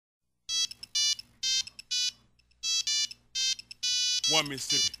1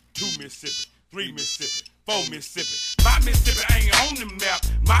 Mississippi, 2 Mississippi, 3 Mississippi, 4 Mississippi. My Mississippi ain't on the map.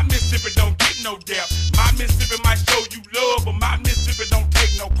 My Mississippi don't get no dap. My Mississippi might show you love, but my Mississippi don't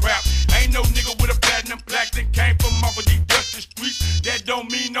take no crap. Ain't no nigga with a platinum plaque that came from off of these dusty streets. That don't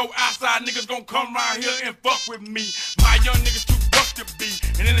mean no outside niggas gon' come around here and fuck with me. My young niggas too buck to be,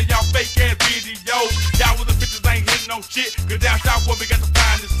 and then y'all fake ass videos. Y'all with the bitches ain't hitting no shit, cause down south where we got to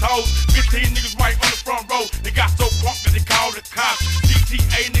find this hoes. 15 niggas right on the front row. They got so drunk that they called the cops.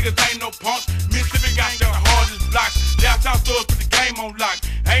 GTA niggas ain't no punks. Mississippi got the hardest blocks. Down south thugs put the game on lock.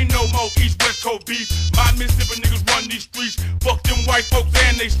 Ain't no more East-West Coast beef. My Mississippi niggas run these streets. Fuck them white folks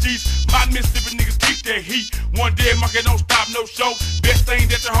and they streets. My Mississippi niggas keep their heat. One day market don't stop no show. Best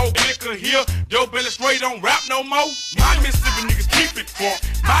thing that the whole clique could hear. DoughBelly straight don't rap no more. My Mississippi niggas keep it crunk.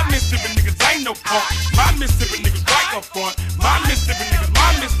 My Mississippi niggas ain't no punk. My Mississippi niggas right up front. My Mississippi niggas,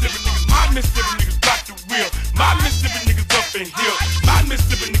 my Mississippi niggas, my Mississippi niggas got the wheel. My Mississippi niggas up in here. My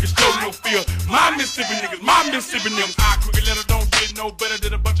Mississippi niggas show no fear. My Mississippi niggas, my Mississippi niggas. I crooked letter don't get no better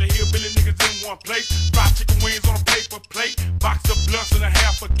than a bunch of hillbilly niggas in one place. Fried chicken wings on a paper plate. Box of blunts and a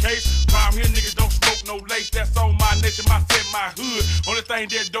half a case. Round here niggas don't smoke no lace. That's on my nation, my set, my hood. Only thing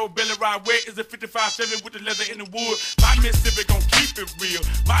that DoughBelly ride wet is a 55-7 with the leather in the wood. My Mississippi gon' keep it real.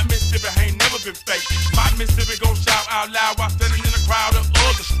 My Mississippi ain't never been fake. My Mississippi gon' shout out loud while standing in a crowd of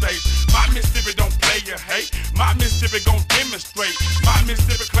other states. My Mississippi don't play your hate. My Mississippi gon' demonstrate. My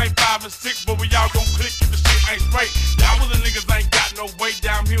Mississippi claim 5 and 6, but we all gon' click if the shit ain't straight. Y'all other niggas ain't got no weight.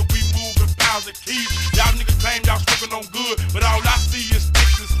 Down here we moving pounds of keys. Y'all niggas claim y'all smoking on good, but all I see is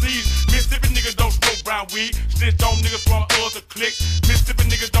sticks and seeds. Mississippi niggas don't smoke brown weed. Snitch on niggas from other cliques. Mississippi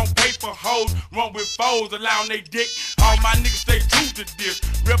niggas don't pay for hoes. Run with foes, allowing they dick. All my niggas stay true to this.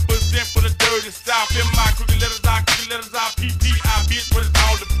 Represent for the dirty south. In my crooked letters, PPI, bitch, what it's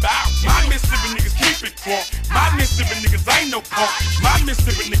all about. My Mississippi niggas keep it crunk. My Mississippi niggas ain't no punk. My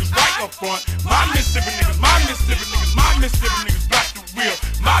Mississippi niggas right up front. My Mississippi niggas, my Mississippi niggas, my Mississippi niggas got the wheel.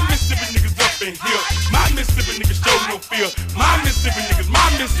 My Mississippi niggas up in here. My Mississippi niggas show no fear. My Mississippi niggas, my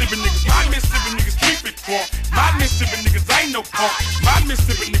Mississippi niggas, my Mississippi niggas keep it crunk. My Mississippi niggas ain't no punk. My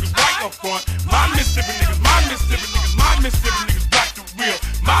Mississippi niggas right up front. My Mississippi niggas, my Mississippi niggas, my Mississippi niggas got the wheel.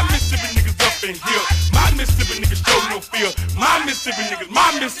 My Mississippi niggas up in here. My Mississippi niggas show no fear. My Mississippi niggas, my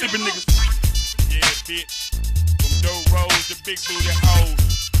Mississippi niggas. Yeah, bitch. From dough rolls to big booty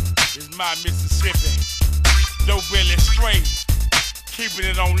hoes is my Mississippi. DoughBelly straight, keeping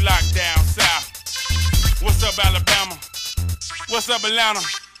it on lockdown south. What's up, Alabama? What's up, Atlanta?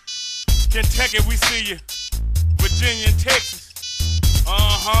 Kentucky, we see you. Virginia and Texas.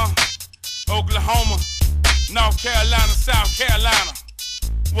 Oklahoma, North Carolina, South Carolina.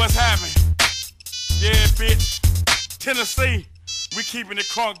 What's happening? Yeah, bitch. Tennessee, we keeping it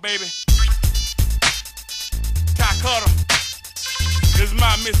crunk, baby. Calcutta is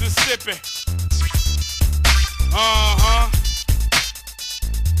my Mississippi.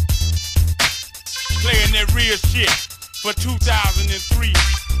 Playing that real shit for 2003.